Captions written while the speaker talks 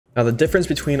Now the difference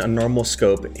between a normal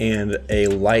scope and a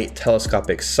light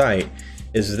telescopic sight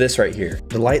is this right here.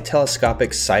 The light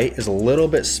telescopic sight is a little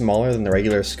bit smaller than the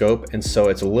regular scope, and so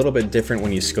it's a little bit different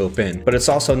when you scope in, but it's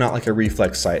also not like a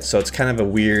reflex sight, so it's kind of a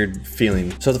weird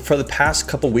feeling. So for the past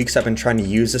couple weeks, I've been trying to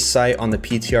use this sight on the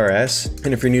PTRS,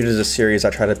 and if you're new to this series, I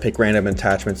try to pick random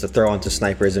attachments to throw onto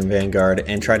snipers in Vanguard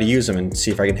and try to use them and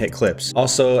see if I can hit clips.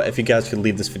 Also, if you guys could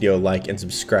leave this video a like and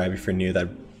subscribe if you're new,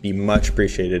 that'd be much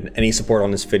appreciated. Any support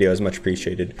on this video is much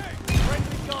appreciated.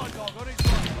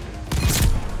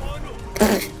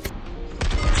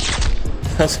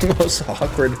 That's the most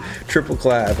awkward triple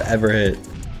clap I've ever hit.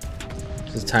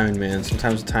 This is timing, man.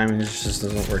 Sometimes the timing just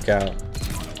doesn't work out.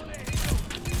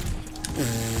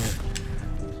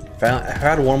 If I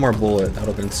had one more bullet, that would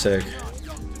have been sick.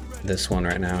 This one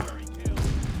right now.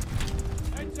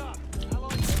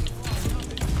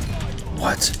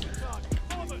 What?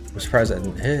 I'm surprised I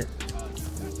didn't hit.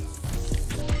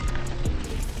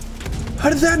 How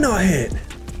did that not hit?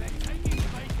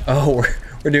 Oh,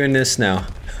 we're doing this now.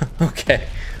 Okay.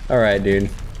 Alright, dude.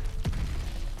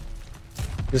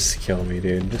 Just kill me,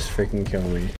 dude. Just freaking kill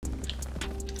me.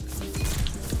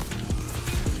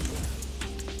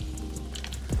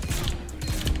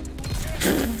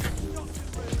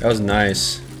 That was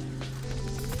nice.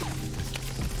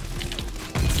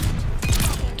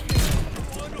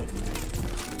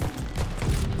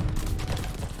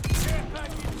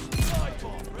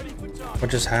 What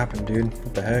just happened, dude?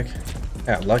 What the heck?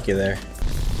 I got lucky there.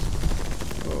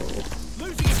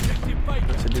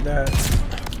 To do that.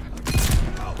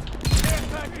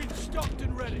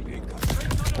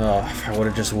 Oh, I would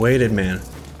have just waited, man.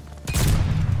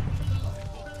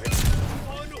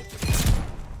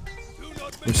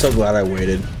 I'm so glad I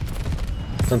waited.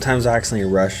 Sometimes I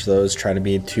accidentally rush those, try to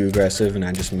be too aggressive, and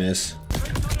I just miss.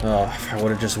 Oh, I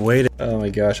would have just waited. Oh my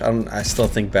gosh, I still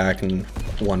think back and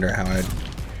wonder how I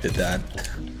did that.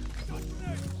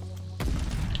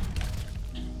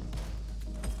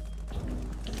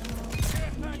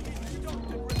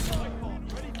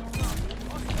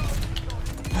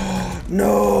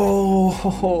 No,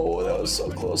 oh, that was so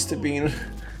close to being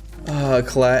a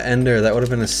collat ender. That would have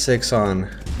been a 6 on.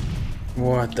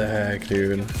 What the heck,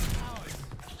 dude?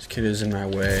 This kid is in my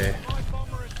way.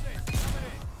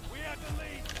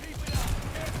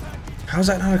 How's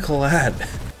that not a collat?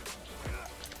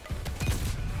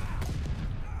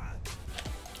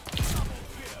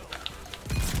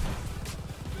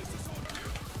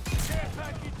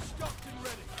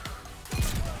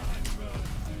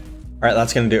 Alright,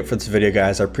 that's going to do it for this video,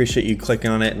 guys. I appreciate you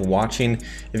clicking on it and watching.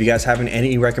 If you guys have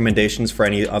any recommendations for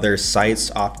any other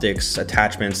sights, optics,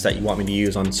 attachments that you want me to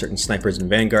use on certain snipers in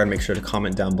Vanguard, make sure to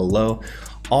comment down below.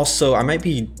 Also, I might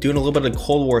be doing a little bit of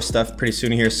Cold War stuff pretty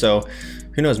soon here, so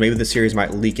who knows, maybe the series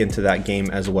might leak into that game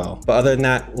as well. But other than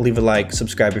that, leave a like,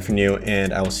 subscribe if you're new,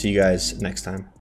 and I will see you guys next time.